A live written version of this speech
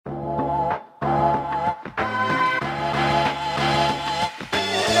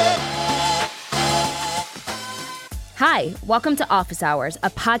Hi, welcome to Office Hours,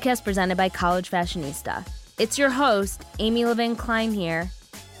 a podcast presented by College Fashionista. It's your host, Levin Klein here.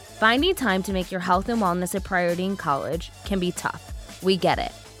 Finding time to make your health and wellness a priority in college can be tough. We get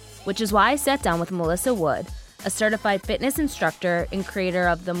it. Which is why I sat down with Melissa Wood, a certified fitness instructor and creator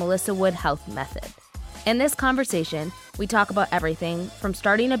of the Melissa Wood Health Method. In this conversation, we talk about everything from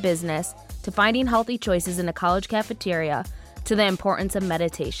starting a business to finding healthy choices in a college cafeteria to the importance of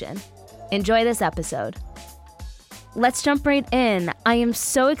meditation. Enjoy this episode. Let's jump right in. I am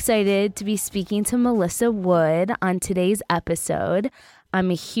so excited to be speaking to Melissa Wood on today's episode.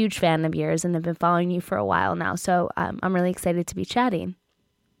 I'm a huge fan of yours and have been following you for a while now, so I'm really excited to be chatting.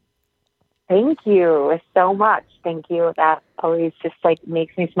 Thank you so much. Thank you. That always just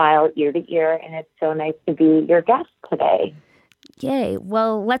makes me smile ear to ear, and it's so nice to be your guest today. Yay.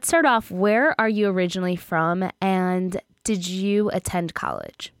 Well, let's start off. Where are you originally from, and did you attend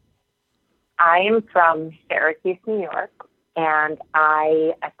college? I am from Syracuse, New York, and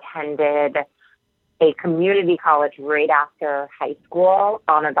I attended a community college right after high school,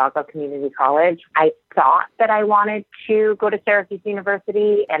 Onondaga Community College. I thought that I wanted to go to Syracuse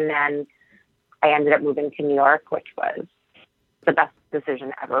University, and then I ended up moving to New York, which was the best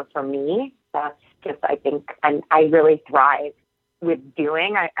decision ever for me. That's just, I think, I really thrive with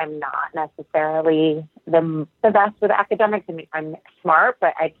doing. I'm not necessarily the best with academics. I mean, I'm smart,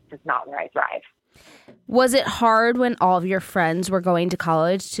 but it's just not where I thrive. Was it hard when all of your friends were going to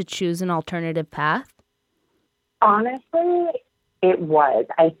college to choose an alternative path? Honestly, it was.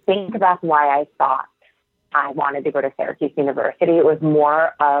 I think that's why I thought I wanted to go to Syracuse University. It was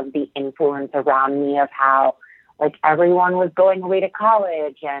more of the influence around me of how, everyone was going away to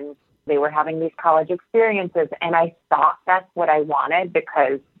college and they were having these college experiences. And I thought that's what I wanted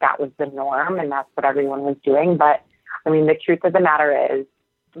because that was the norm and that's what everyone was doing. But, the truth of the matter is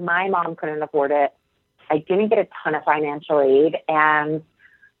my mom couldn't afford it. I didn't get a ton of financial aid, and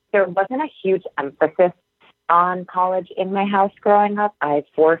there wasn't a huge emphasis on college in my house growing up. I have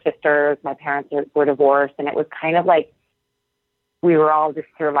 4 sisters. My parents were divorced, and it was kind of like we were all just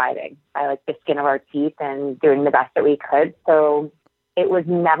surviving by the skin of our teeth and doing the best that we could. So it was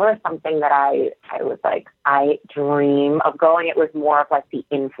never something that I was I dream of going. It was more of the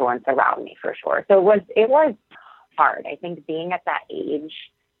influence around me for sure. So it was hard. I think being at that age,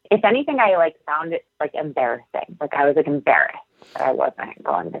 if anything, I found it embarrassing. I was embarrassed that I wasn't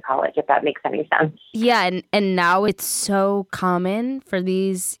going to college, if that makes any sense. Yeah, and now it's so common for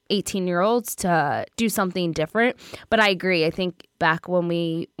these 18-year-olds to do something different. But I agree. I think back when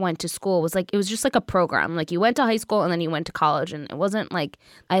we went to school, it was just a program. You went to high school and then you went to college. And it wasn't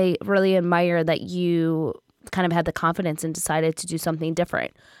I really admire that you kind of had the confidence and decided to do something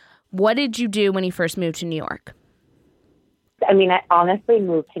different. What did you do when you first moved to New York? I honestly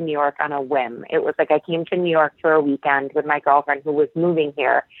moved to New York on a whim. It was I came to New York for a weekend with my girlfriend who was moving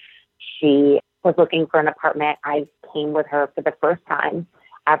here. She was looking for an apartment. I came with her for the first time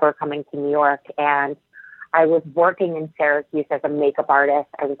ever coming to New York. And I was working in Syracuse as a makeup artist.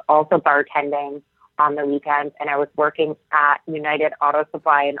 I was also bartending on the weekends. And I was working at United Auto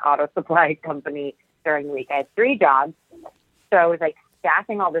Supply, an auto supply company during the week. I had 3 jobs. So I was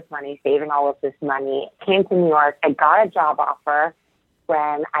stacking all this money, saving all of this money, came to New York. I got a job offer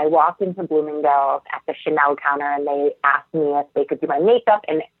when I walked into Bloomingdale's at the Chanel counter, and they asked me if they could do my makeup.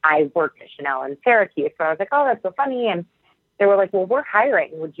 And I worked at Chanel in Syracuse. So I was oh, that's so funny. And they were well, we're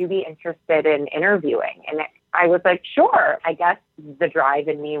hiring. Would you be interested in interviewing? And I was sure. I guess the drive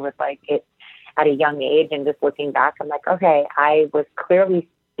in me was it at a young age. And just looking back, I'm okay, I was clearly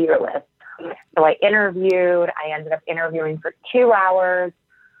fearless. So I interviewed. I ended up interviewing for 2 hours,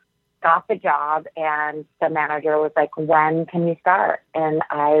 got the job, and the manager was when can you start? And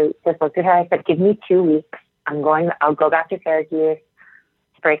I just looked at her. I said, give me 2 weeks. I'll go back to Syracuse,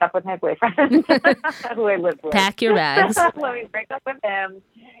 break up with my boyfriend who I lived with. Pack your bags. Let me break up with him.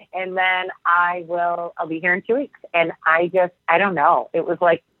 And then I'll be here in 2 weeks. And I don't know. It was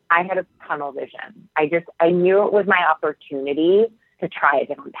I had a tunnel vision. I knew it was my opportunity to try a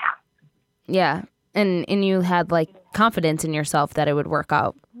different path. Yeah. And you had confidence in yourself that it would work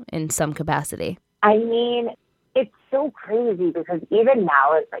out in some capacity. It's so crazy because even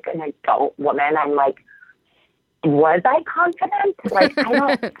now as an adult woman, I'm was I confident?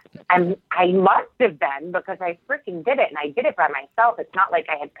 I must have been because I freaking did it, and I did it by myself. It's not I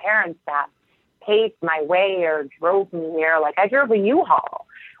had parents that paved my way or drove me here. I drove a U-Haul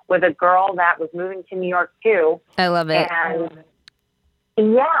with a girl that was moving to New York too. I love it.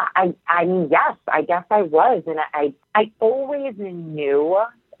 And yeah, yes, I guess I was. And I always knew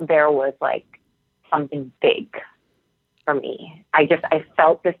there was something big for me. I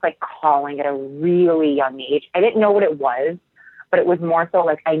felt this like calling at a really young age. I didn't know what it was, but it was more so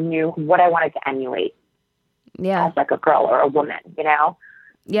like I knew what I wanted to emulate. Yeah. As like a girl or a woman, you know?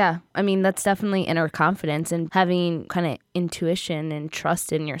 Yeah. I mean, that's definitely inner confidence and having kind of intuition and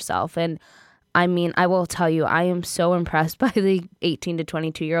trust in yourself. And I mean, I will tell you, I am so impressed by the 18 to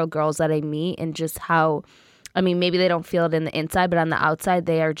 22-year-old girls that I meet and just how, I mean, maybe they don't feel it in the inside, but on the outside,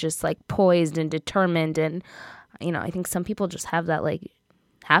 they are just like poised and determined. And, you know, I think some people just have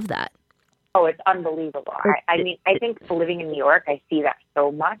that. Oh, it's unbelievable. I mean, I think living in New York, I see that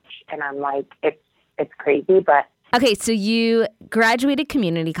so much, and I'm like, it's crazy, but. Okay, so you graduated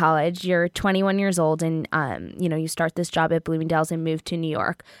community college, you're 21 years old, and, you know, you start this job at Bloomingdale's and move to New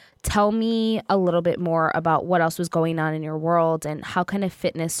York. Tell me a little bit more about what else was going on in your world and how kind of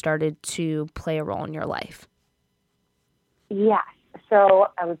fitness started to play a role in your life. Yes. So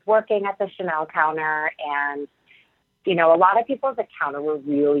I was working at the Chanel counter, and, you know, a lot of people at the counter were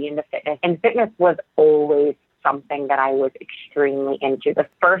really into fitness, and fitness was always something that I was extremely into. The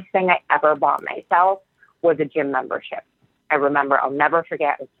first thing I ever bought myself was a gym membership. I remember, I'll never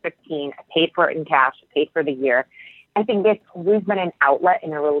forget, I was 15. I paid for it in cash. I paid for the year. I think it's always been an outlet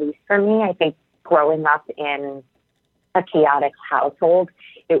and a release for me. I think growing up in a chaotic household,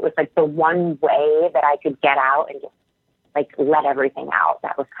 it was like the one way that I could get out and just like let everything out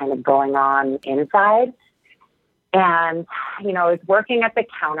that was kind of going on inside. And, you know, I was working at the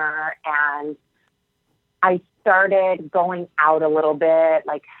counter, and I started going out a little bit,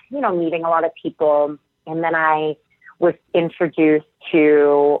 like, you know, meeting a lot of people. And then I was introduced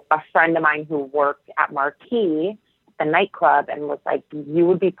to a friend of mine who worked at Marquee, the nightclub, and was like, you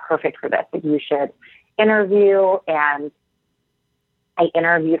would be perfect for this. Like, you should interview. And I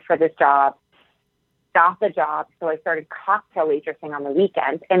interviewed for this job, got the job. So I started cocktail waitressing on the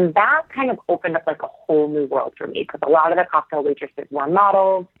weekends. And that kind of opened up like a whole new world for me, because a lot of the cocktail waitresses were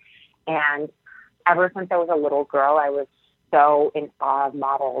models. And ever since I was a little girl, I was so in awe of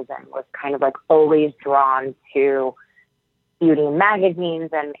models and was kind of like always drawn to beauty magazines.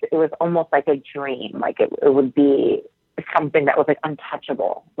 And it was almost like a dream. Like it would be something that was like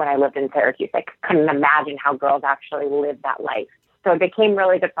untouchable when I lived in Syracuse. I couldn't imagine how girls actually live that life. So I became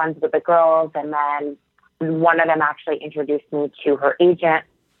really good friends with the girls. And then one of them actually introduced me to her agent.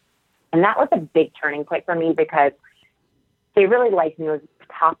 And that was a big turning point for me, because they really liked me. It was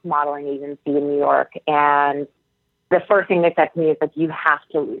a top modeling agency in New York. And the first thing they said to me is like, you have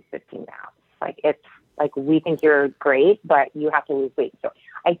to lose 15 pounds. Like, it's like, we think you're great, but you have to lose weight. So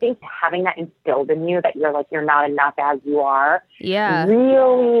I think having that instilled in you, that you're like, you're not enough as you are,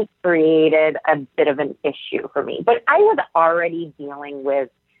 really created a bit of an issue for me. But I was already dealing with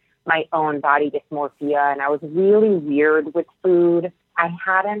my own body dysmorphia, and I was really weird with food. I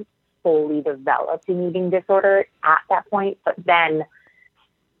hadn't fully developed an eating disorder at that point. But then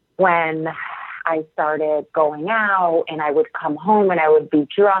when I started going out, and I would come home and I would be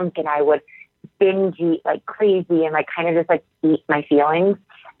drunk, and I would binge eat like crazy, and like kind of just like eat my feelings.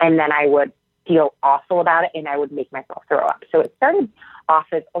 And then I would feel awful about it, and I would make myself throw up. So it started off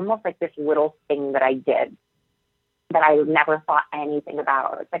as almost like this little thing that I did that I never thought anything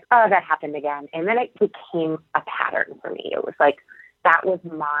about. It was like, oh, that happened again. And then it became a pattern for me. It was like, that was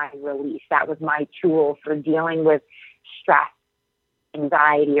my release. That was my tool for dealing with stress,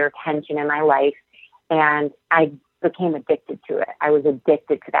 anxiety, or tension in my life. And I became addicted to it. I was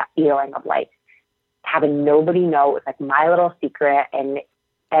addicted to that feeling of like having nobody know. It was like my little secret. And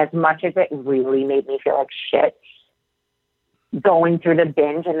as much as it really made me feel like shit, going through the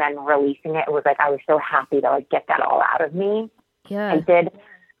binge and then releasing it, it was like I was so happy to like get that all out of me. Yeah.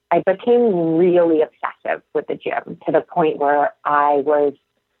 I became really obsessive with the gym, to the point where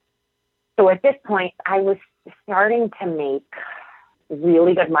so at this point, I was starting to make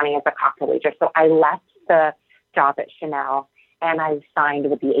really good money as a cocktail waitress. So I left the job at Chanel, and I signed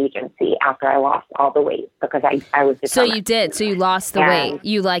with the agency after I lost all the weight, because I was determined. So you did. So you lost the weight.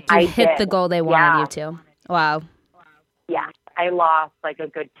 You hit the goal they wanted you to. Wow. Yeah. I lost like a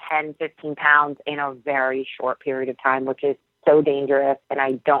good 10, 15 pounds in a very short period of time, which is so dangerous, and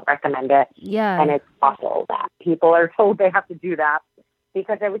I don't recommend it. Yeah. And it's awful that people are told they have to do that,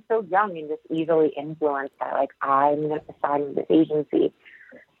 because I was so young and just easily influenced by like, I'm going to sign with this agency.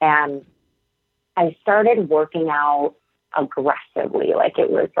 And I started working out aggressively. Like, it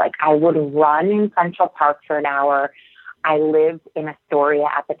was like I would run in Central Park for an hour. I lived in Astoria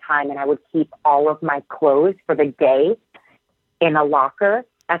at the time, and I would keep all of my clothes for the day in a locker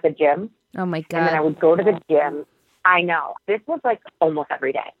at the gym. Oh my God. And then I would go to the gym. I know. This was like almost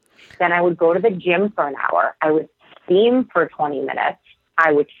every day. Then I would go to the gym for an hour. I would steam for 20 minutes.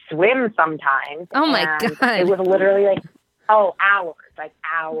 I would swim sometimes. Oh my God. It was literally like, hours.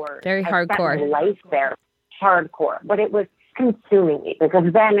 Very hardcore. I spent my life there, hardcore. But it was consuming me, because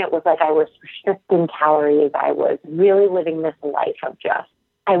then it was like I was restricting calories. I was really living this life of just,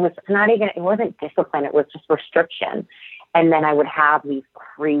 it wasn't discipline, it was just restriction. And then I would have these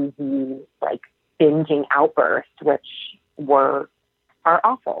crazy, like, binging outbursts, which are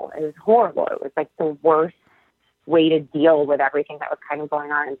awful. It was horrible. It was like the worst way to deal with everything that was kind of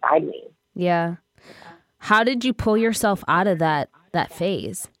going on inside me. Yeah. How did you pull yourself out of that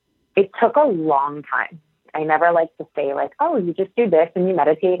phase? It took a long time. I never like to say like, oh, you just do this and you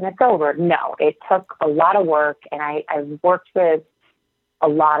meditate and it's over. No, it took a lot of work, and I worked with a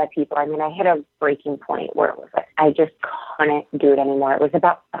lot of people. I mean, I hit a breaking point where it was like, I just couldn't do it anymore. It was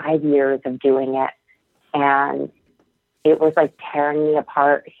about 5 years of doing it, and it was like tearing me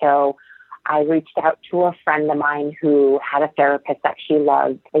apart. So I reached out to a friend of mine who had a therapist that she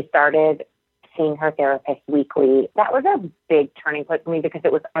loved. I started seeing her therapist weekly. That was a big turning point for me, because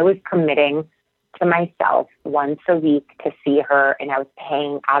I was committing to myself once a week to see her, and I was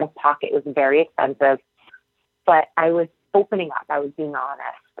paying out of pocket. It was very expensive, but I was opening up. I was being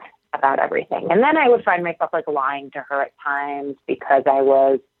honest about everything. And then I would find myself like lying to her at times because I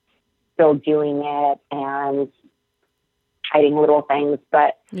was still doing it and hiding little things.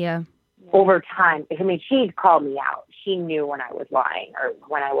 But yeah, over time, I mean, she'd call me out. She knew when I was lying or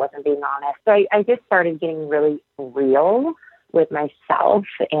when I wasn't being honest. So I just started getting really real with myself,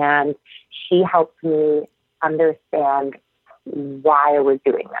 and she helped me understand why I was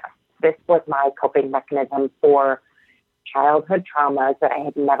doing this. This was my coping mechanism for childhood traumas that I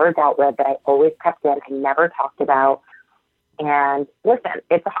had never dealt with, that I always kept in, I never talked about. And listen,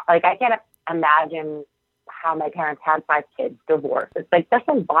 it's like, I can't imagine how my parents had 5 kids, divorced. It's like, that's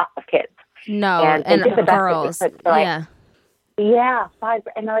a lot of kids. No, and girls. Yeah, 5.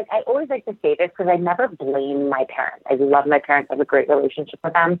 And like, I always like to say this because I never blame my parents. I love my parents. I have a great relationship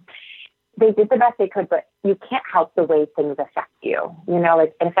with them. They did the best they could, but you can't help the way things affect you. You know,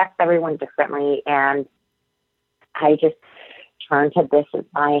 like, it affects everyone differently. And I just turned to this as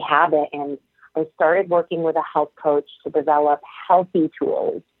my habit. And I started working with a health coach to develop healthy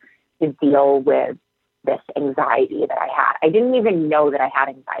tools to deal with this anxiety that I had. I didn't even know that I had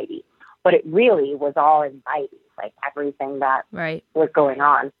anxiety, but it really was all anxiety, like everything that was going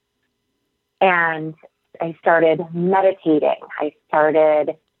on. And I started meditating. I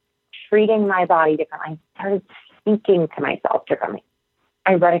started treating my body differently. I started speaking to myself differently.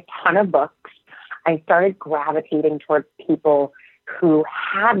 I read a ton of books. I started gravitating towards people who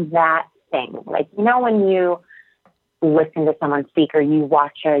had that thing. Like, you know, when you listen to someone speak or you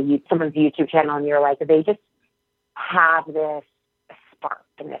watch someone's YouTube channel and you're like, they just have this spark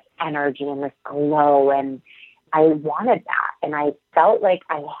and this energy and this glow, and I wanted that. And I felt like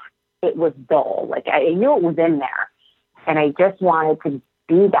it was dull. Like, I knew it was in there, and I just wanted to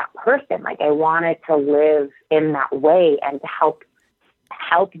be that person. Like, I wanted to live in that way and to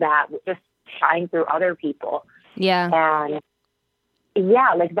help that just shine through other people. Yeah. And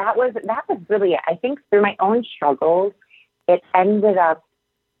yeah, like that was really it. I think through my own struggles, it ended up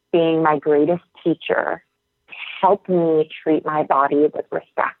being my greatest teacher, helped me treat my body with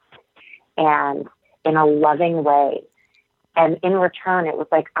respect and in a loving way. And in return, it was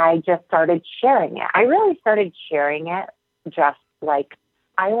like, I just started sharing it. I really started sharing it just like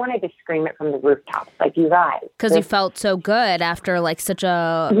I wanted to scream it from the rooftops, like, you guys. Because you felt so good after like such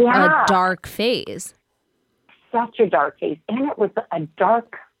a dark phase. Such a dark phase. And it was a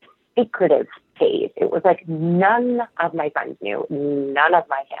dark, secretive phase. It was like none of my friends knew, none of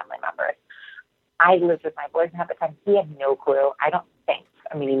my family members. I lived with my boyfriend at the time. He had no clue. I don't think.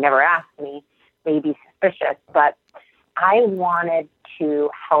 I mean, he never asked me, maybe suspicious, but I wanted to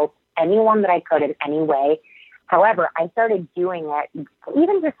help anyone that I could in any way. However, I started doing it,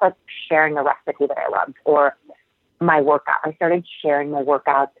 even just like sharing a recipe that I loved or my workout. I started sharing my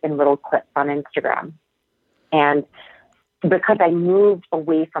workouts in little clips on Instagram. And because I moved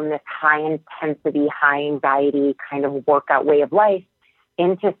away from this high intensity, high anxiety kind of workout way of life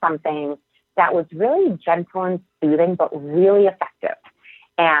into something that was really gentle and soothing, but really effective.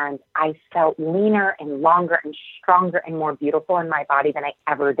 And I felt leaner and longer and stronger and more beautiful in my body than I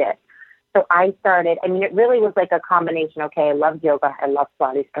ever did. So I started, I mean, it really was like a combination. Okay, I love yoga. I love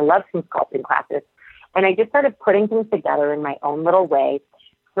Pilates. I love some sculpting classes. And I just started putting things together in my own little way,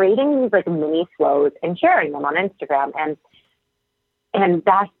 creating these like mini flows and sharing them on Instagram. And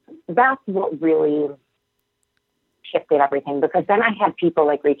that's what really shifted everything, because then I had people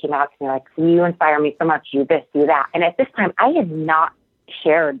like reaching out to me like, you inspire me so much, you this, you that. And at this time, I had not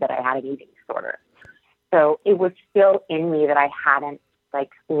shared that I had an eating disorder. So it was still in me that I hadn't like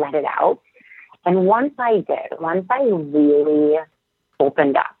let it out. And once I really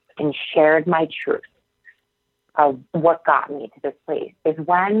opened up and shared my truth of what got me to this place is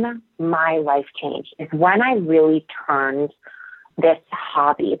when my life changed, is when I really turned this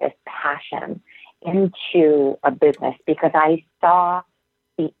hobby, this passion into a business, because I saw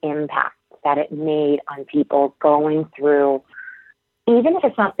the impact that it made on people going through, even if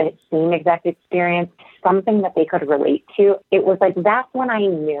it's not the same exact experience, something that they could relate to. It was like, that's when I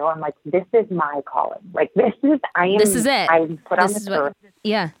knew, I'm like, this is my calling. Like, this is it. I was put on this earth.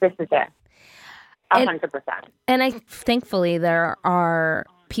 Yeah. This is it. 100%. And thankfully, there are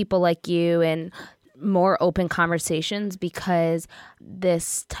people like you and more open conversations, because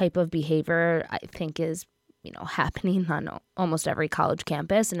this type of behavior, I think, is happening on almost every college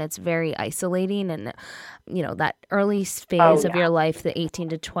campus, and it's very isolating. And, that early phase of your life, the 18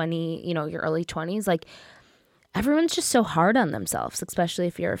 to 20, your early 20s, like, everyone's just so hard on themselves, especially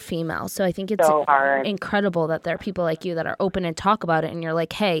if you're a female. So I think it's so incredible that there are people like you that are open and talk about it, and you're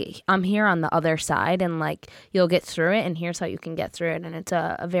like, hey, I'm here on the other side, and like, you'll get through it, and here's how you can get through it. And it's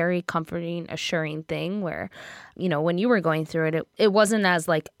a very comforting, assuring thing where, when you were going through it, it wasn't as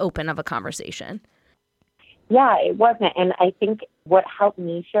like open of a conversation. Yeah, it wasn't. And I think what helped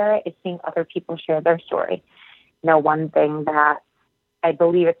me share it is seeing other people share their story. One thing that I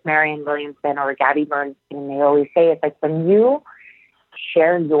believe it's Marianne Williamson or Gabby Bernstein, they always say, it's like, when you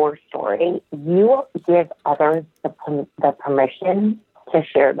share your story, you give others the permission to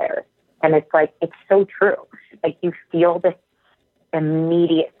share theirs. And it's like, it's so true. Like, you feel this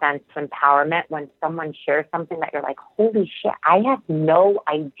immediate sense of empowerment when someone shares something that you're like, holy shit, I had no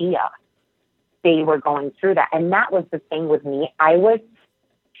idea they were going through that. And that was the thing with me. I was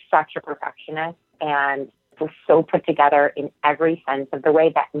such a perfectionist and was so put together in every sense of the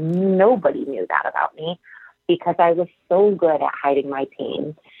way that nobody knew that about me, because I was so good at hiding my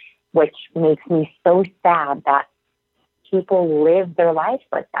pain, which makes me so sad that people live their life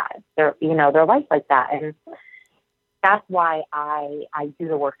like that. Their life like that. And that's why I do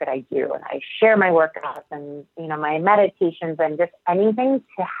the work that I do, and I share my workouts and, my meditations and just anything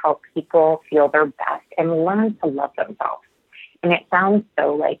to help people feel their best and learn to love themselves. And it sounds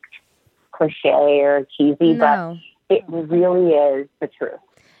so like cliche or cheesy, but it really is the truth.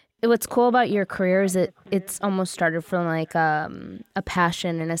 What's cool about your career is it's almost started from like a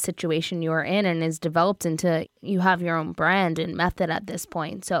passion and a situation you were in, and is developed into, you have your own brand and method at this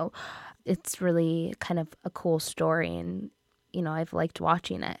point. So it's really kind of a cool story, and, I've liked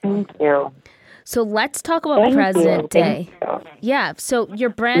watching it. Thank you. So let's talk about present day. Yeah. So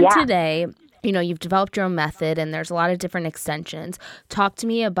your brand today, you've developed your own method, and there's a lot of different extensions. Talk to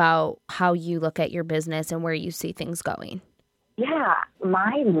me about how you look at your business and where you see things going. Yeah,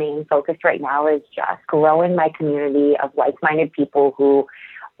 my main focus right now is just growing my community of like-minded people who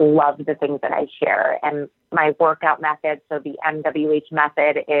love the things that I share. And my workout method, so the MWH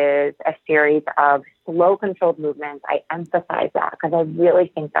method, is a series of slow, controlled movements. I emphasize that because I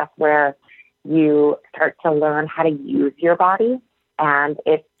really think that's where you start to learn how to use your body. And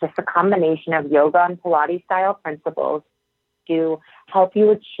it's just a combination of yoga and Pilates style principles to help you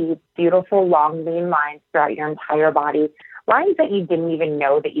achieve beautiful, long, lean lines throughout your entire body. Lines that you didn't even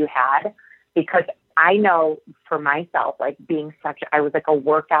know that you had, because I know for myself, like I was like a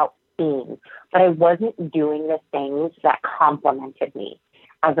workout fiend, but I wasn't doing the things that complemented me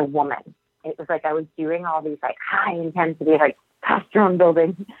as a woman. It was like I was doing all these like high intensity, like testosterone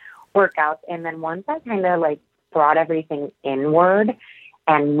building workouts. And then once I kind of like brought everything inward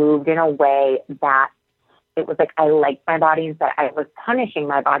and moved in a way that it was like I liked my body instead I was punishing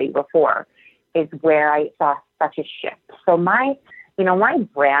my body before, is where I saw such a shift. So my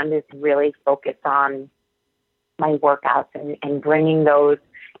brand is really focused on my workouts and bringing those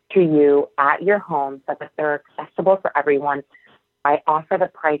to you at your home so that they're accessible for everyone. I offer the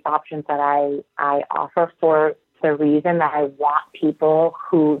price options that I offer for the reason that I want people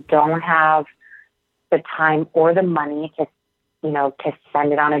who don't have the time or the money to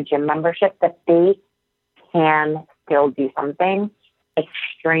spend it on a gym membership, that they can still do something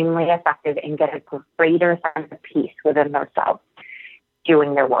extremely effective and get a greater sense of peace within themselves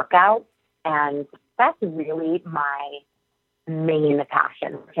doing their workout. And that's really my main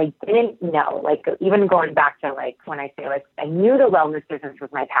passion, which I didn't know. Like, even going back to like when I say like I knew the wellness business was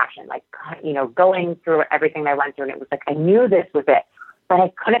my passion, like, going through everything I went through, and it was like I knew this was it, but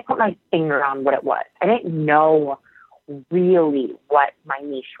I couldn't put my finger on what it was. I didn't know really what my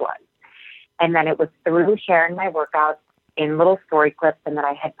niche was. And then it was through sharing my workouts in little story clips, and then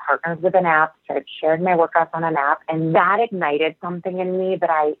I had partnered with an app, started sharing my workouts on an app, and that ignited something in me that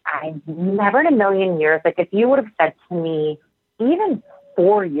I never in a million years, like if you would have said to me even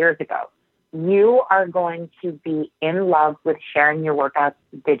 4 years ago. You are going to be in love with sharing your workouts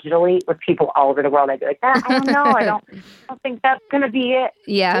digitally with people all over the world. I'd be like, I don't know. I don't think that's going to be it.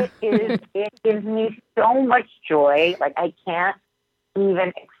 Yeah. It gives me so much joy. Like, I can't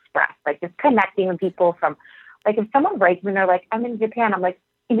even express, like, just connecting with people from, like, if someone writes me and they're like, I'm in Japan, I'm like,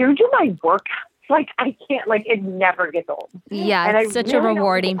 you do my workouts. Like, I can't, like, it never gets old. Yeah, and it's such a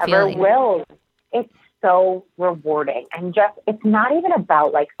rewarding feeling. Will. It's so rewarding. And just, it's not even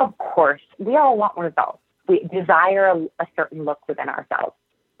about, like, of course, we all want results. We desire a certain look within ourselves.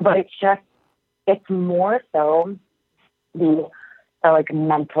 But it's more so the like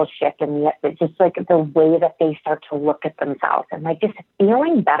mental shift and it's just like the way that they start to look at themselves and like just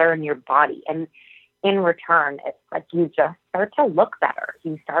feeling better in your body. And in return, it's like you just start to look better.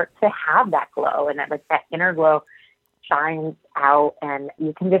 You start to have that glow, and that inner glow shines out, and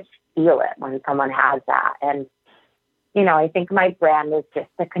you can just feel it when someone has that. And, I think my brand is just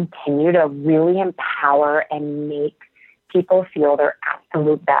to continue to really empower and make people feel their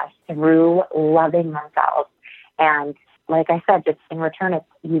absolute best through loving themselves. And like I said, just in return,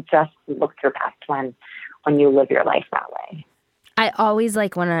 you just look your best when you live your life that way. I always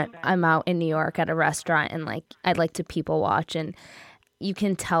like when I'm out in New York at a restaurant and like I'd like to people watch, and you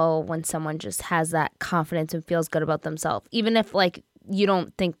can tell when someone just has that confidence and feels good about themselves, even if like you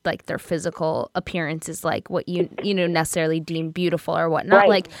don't think like their physical appearance is like what you necessarily deem beautiful or whatnot. Right.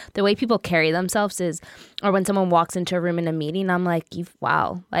 Like the way people carry themselves or when someone walks into a room in a meeting, I'm like,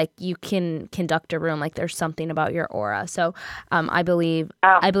 wow, like you can conduct a room. Like there's something about your aura. So I believe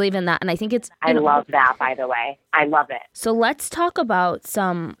in that. And I think I love that, by the way. I love it. So let's talk about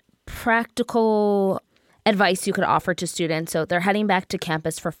some practical advice you could offer to students. So they're heading back to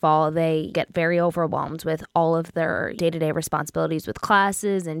campus for fall. They get very overwhelmed with all of their day-to-day responsibilities with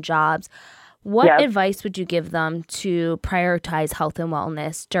classes and jobs. What advice would you give them to prioritize health and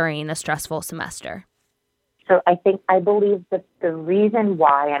wellness during a stressful semester? So I believe that the reason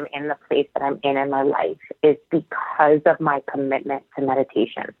why I'm in the place that I'm in my life is because of my commitment to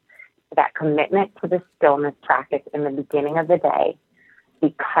meditation. That commitment to the stillness practice in the beginning of the day,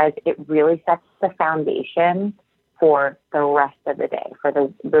 because it really sets the foundation for the rest of the day, for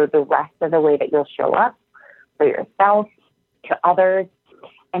the rest of the way that you'll show up for yourself, to others.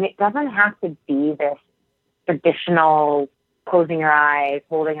 And it doesn't have to be this traditional closing your eyes,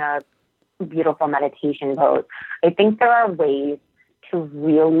 holding a beautiful meditation pose. I think there are ways to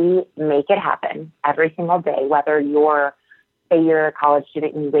really make it happen every single day, whether say you're a college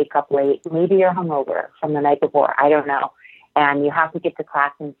student and you wake up late, maybe you're hungover from the night before, I don't know. And you have to get to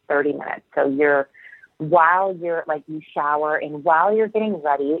class in 30 minutes. So you shower, and while you're getting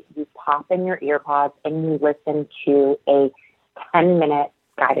ready, you pop in your earpods and you listen to a 10-minute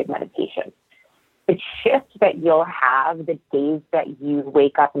guided meditation. The shift that you'll have the days that you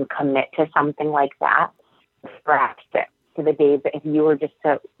wake up and commit to something like that, drastic to the days that if you were just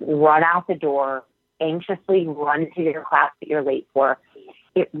to run out the door, anxiously run to your class that you're late for,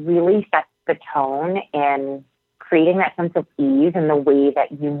 it really sets the tone in creating that sense of ease in the way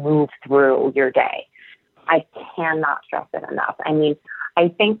that you move through your day. I cannot stress it enough. I mean, I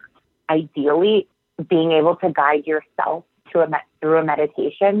think ideally being able to guide yourself through a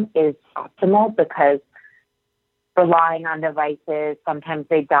meditation is optimal, because relying on devices, sometimes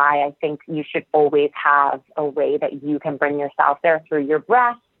they die. I think you should always have a way that you can bring yourself there through your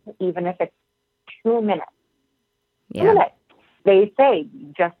breath, even if it's 2 minutes. Yeah. 2 minutes. They say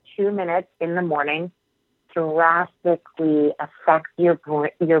just 2 minutes in the morning drastically affects your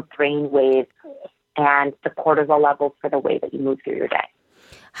brain waves and the cortisol levels for the way that you move through your day.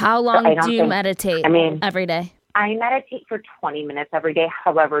 How long do you meditate every day? I meditate for 20 minutes every day.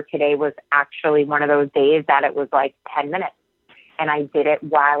 However, today was actually one of those days that it was like 10 minutes. And I did it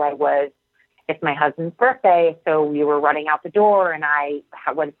while it's my husband's birthday. So we were running out the door, and I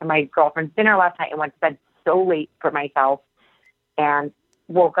went to my girlfriend's dinner last night and went to bed so late for myself and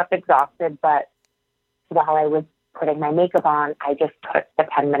woke up exhausted. But while I was putting my makeup on, I just put the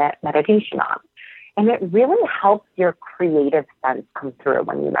 10-minute meditation on. And it really helps your creative sense come through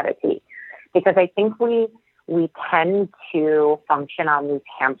when you meditate. Because I think we tend to function on these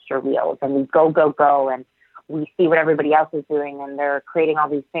hamster wheels, and we go, and we see what everybody else is doing, and they're creating all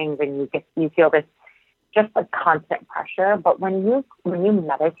these things, and you feel this just like constant pressure. But when you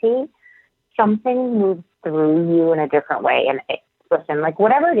meditate, something moves through you in a different way. And listen, like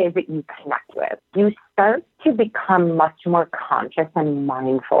whatever it is that you connect with, you start to become much more conscious and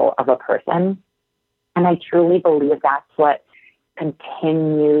mindful of a person. And I truly believe that's what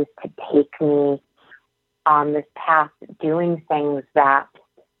continues to take me on this path, doing things that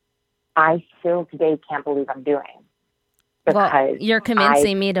I still today can't believe I'm doing. because well, you're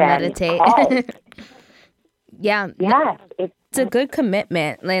convincing me to meditate. Yeah. Yes. It's a good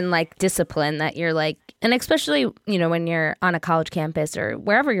commitment and like discipline that you're like, and especially, when you're on a college campus or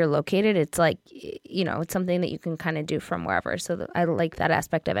wherever you're located, it's like, it's something that you can kind of do from wherever. So I like that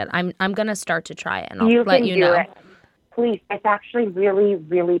aspect of it. I'm going to start to try it and I'll let you know. It. Please. It's actually really,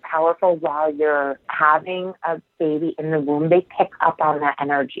 really powerful while you're having a baby in the womb. They pick up on that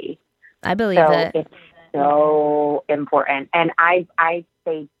energy. I believe it. It's so important. And I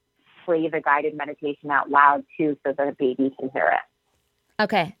say play the guided meditation out loud too so that the baby can hear it.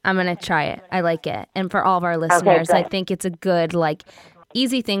 Okay, I'm going to try it. I like it. And for all of our listeners, I think it's a good, like,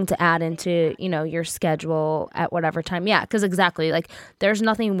 easy thing to add into, your schedule at whatever time. Yeah, because exactly, like, there's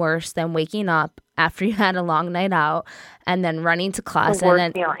nothing worse than waking up after you had a long night out and then running to class, and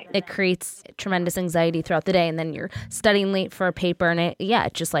then it creates tremendous anxiety throughout the day, and then you're studying late for a paper, and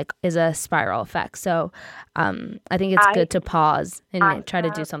it just like is a spiral effect. So I think it's good to pause and try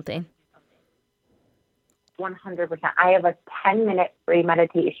to do something. 100%. I have a 10-minute free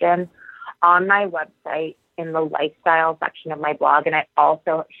meditation on my website in the lifestyle section of my blog, and I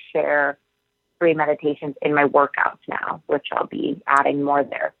also share free meditations in my workouts now, which I'll be adding more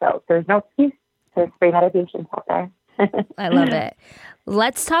there. So there's no excuse. There's free meditations out there. I love it.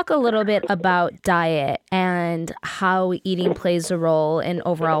 Let's talk a little bit about diet and how eating plays a role in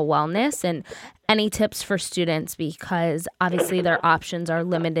overall wellness, and any tips for students, because obviously their options are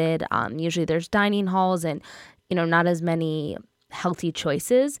limited. Usually there's dining halls and, not as many healthy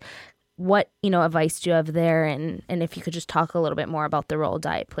choices. What, advice do you have there? And if you could just talk a little bit more about the role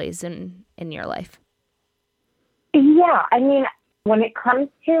diet plays in your life. Yeah. I mean, when it comes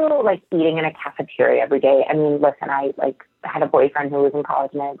to like eating in a cafeteria every day, I mean, listen, I had a boyfriend who was in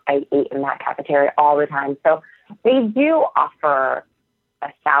college and I ate in that cafeteria all the time. So they do offer a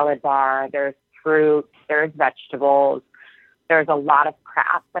salad bar. There's fruit, there's vegetables, there's a lot of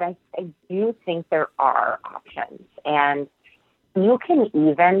crap, but I do think there are options. And you can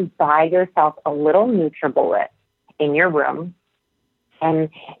even buy yourself a little NutriBullet in your room. And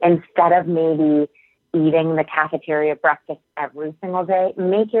instead of maybe eating the cafeteria breakfast every single day,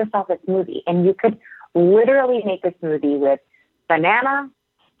 make yourself a smoothie. And you could literally make a smoothie with banana,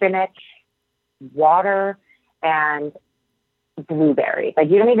 spinach, water, and blueberries. Like,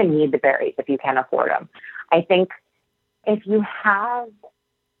 you don't even need the berries if you can afford them. I think if you have,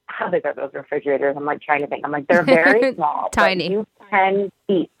 how big are those refrigerators? I'm like trying to think. I'm like, they're very small. Tiny.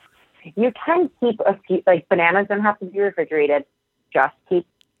 But you can keep a few, like bananas don't have to be refrigerated. Just keep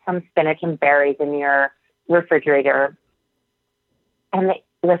some spinach and berries in your refrigerator. And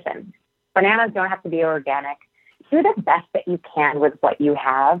listen, bananas don't have to be organic. Do the best that you can with what you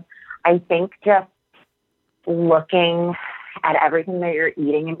have. I think just looking at everything that you're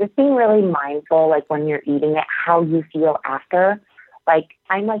eating and just being really mindful, like when you're eating it, how you feel after. Like,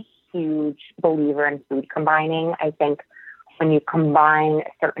 I'm a huge believer in food combining. I think when you combine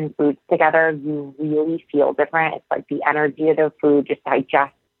certain foods together, you really feel different. It's like the energy of the food just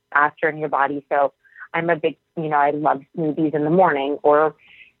digests faster in your body. So I'm a big, I love smoothies in the morning, or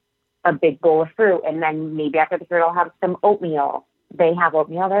a big bowl of fruit. And then maybe after the fruit, I'll have some oatmeal. They have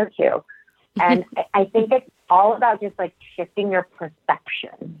oatmeal there too. And I think it's all about just like shifting your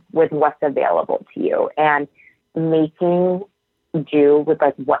perception with what's available to you and making do with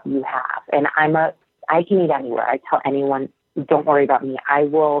like what you have. And I can eat anywhere. I tell anyone, don't worry about me. I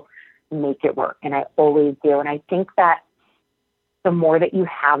will make it work. And I always do. And I think that the more that you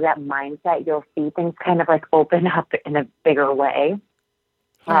have that mindset, you'll see things kind of like open up in a bigger way.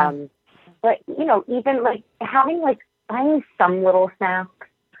 Yeah. But, even like finding some little snacks,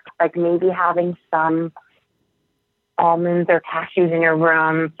 like maybe having some almonds or cashews in your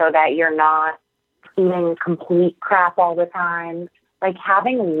room so that you're not eating complete crap all the time. Like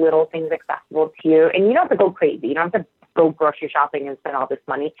having little things accessible to you. And you don't have to go crazy. You don't have to go grocery shopping and spend all this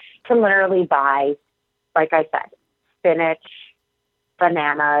money. You can literally buy, like I said, spinach,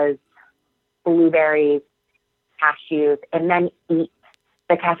 bananas, blueberries, cashews, and then eat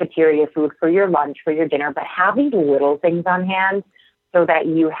the cafeteria food for your lunch, for your dinner. But have these little things on hand so that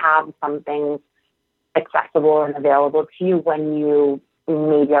you have something accessible and available to you when you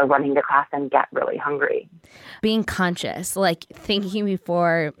maybe are running to class and get really hungry. Being conscious, like thinking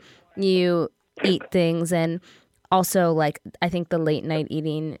before you eat things. And also, like, I think the late night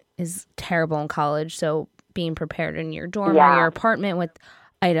eating is terrible in college. So being prepared in your dorm or your apartment with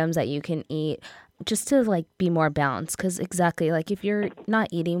items that you can eat, just to like be more balanced. Because exactly, like if you're not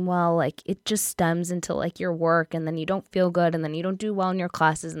eating well, like it just stems into like your work, and then you don't feel good, and then you don't do well in your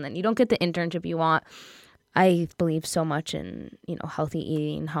classes, and then you don't get the internship you want. I believe so much in, healthy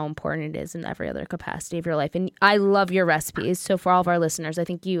eating, how important it is in every other capacity of your life. And I love your recipes. So for all of our listeners, I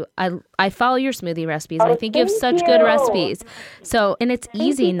think I follow your smoothie recipes. And I think you have such good recipes. So, and it's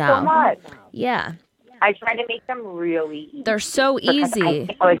easy now. So much. Yeah. I try to make them really easy. They're so easy.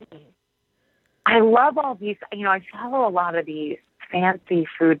 I love all these, I follow a lot of these fancy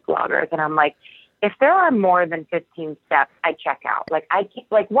food bloggers, and I'm like, if there are more than 15 steps, I check out. I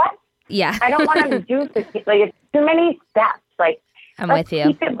can't, what? Yeah. I don't want to do 15, it's too many steps. I'm with you.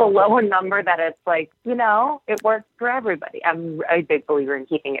 Keep it below a number that it's it works for everybody. I'm a big believer in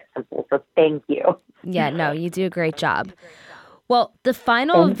keeping it simple, so thank you. Yeah, no, you do a great job. Well, the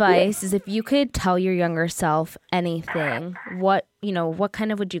final advice is if you could tell your younger self anything, what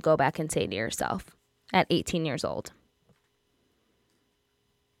kind of would you go back and say to yourself at 18 years old?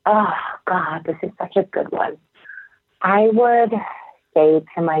 Oh, God, this is such a good one. I would say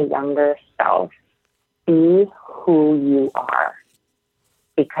to my younger self, be who you are.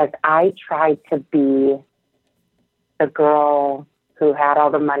 Because I tried to be the girl who had all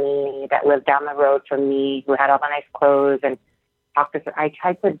the money, that lived down the road from me, who had all the nice clothes and talked to her. I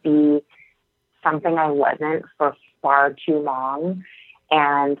tried to be something I wasn't for far too long.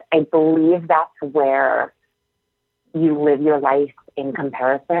 And I believe that's where you live your life in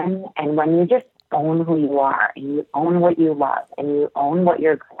comparison. And when you just own who you are and you own what you love and you own what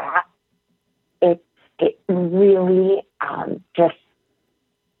you're good at, it really just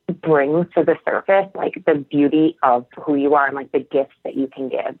brings to the surface the beauty of who you are and the gifts that you can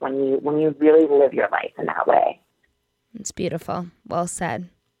give when you really live your life in that way. It's beautiful. Well said.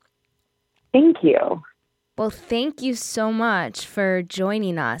 Thank you. Well, thank you so much for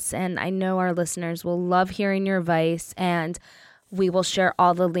joining us. And I know our listeners will love hearing your advice, and we will share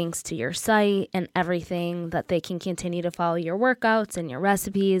all the links to your site and everything that they can continue to follow your workouts and your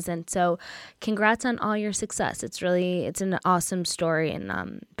recipes. And so congrats on all your success. It's an awesome story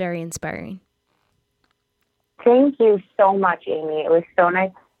and very inspiring. Thank you so much, Amy. It was so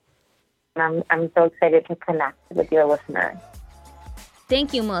nice. And I'm so excited to connect with your listeners.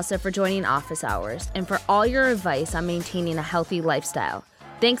 Thank you, Melissa, for joining Office Hours and for all your advice on maintaining a healthy lifestyle.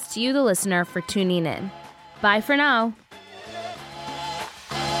 Thanks to you, the listener, for tuning in. Bye for now.